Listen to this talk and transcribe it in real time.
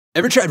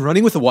Ever tried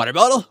running with a water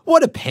bottle?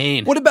 What a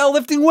pain. What about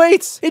lifting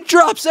weights? It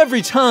drops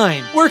every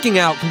time. Working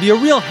out can be a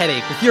real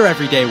headache with your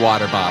everyday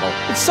water bottle.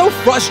 It's so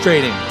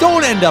frustrating.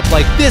 Don't end up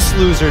like this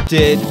loser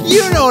did.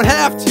 You don't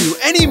have to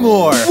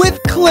anymore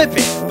with Clip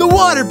It, the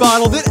water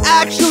bottle that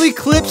actually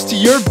clips to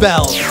your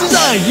belt.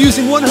 Designed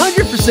using 100%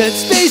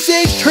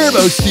 space-age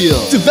turbo steel.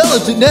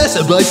 Developed at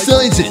NASA by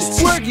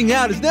scientists. Working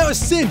out is now a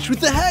cinch with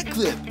the hat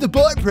clip, the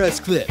bar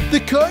press clip, the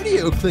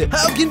cardio clip.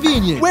 How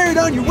convenient. Wear it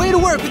on your way to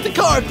work with the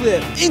car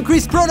clip.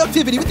 Increase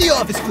productivity with the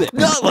office clip.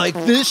 Not like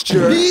this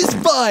jerk. He's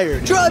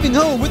fired. Driving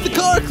home with the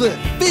car clip.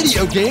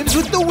 Video games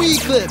with the Wii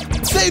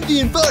clip. Save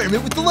the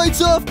environment with the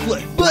lights off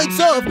clip.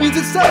 Lights off means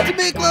it's time to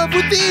make love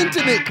with the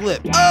intimate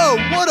clip. Oh,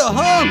 what a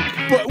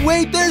hunk. But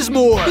wait, there's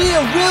more. Be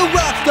a real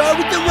rock star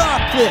with the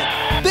rock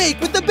clip.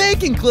 Bake with the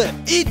bacon clip.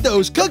 Eat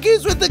those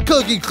cookies with the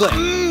cookie clip.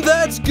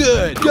 That's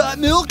good. Got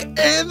milk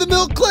and the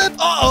milk clip?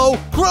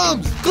 Uh-oh,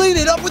 crumbs. Clean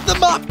it up with the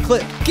mop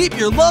clip. Keep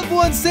your loved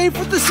ones safe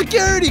with the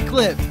security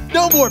clip.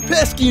 No more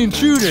pesky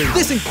intruders.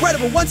 This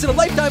incredible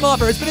once-in-a-lifetime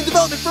offer has been in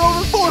development for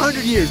over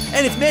 400 years,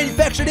 and it's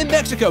manufactured in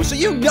Mexico, so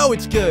you know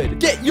it's good.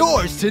 Get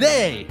yours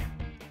today.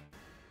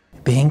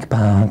 Bing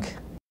bong.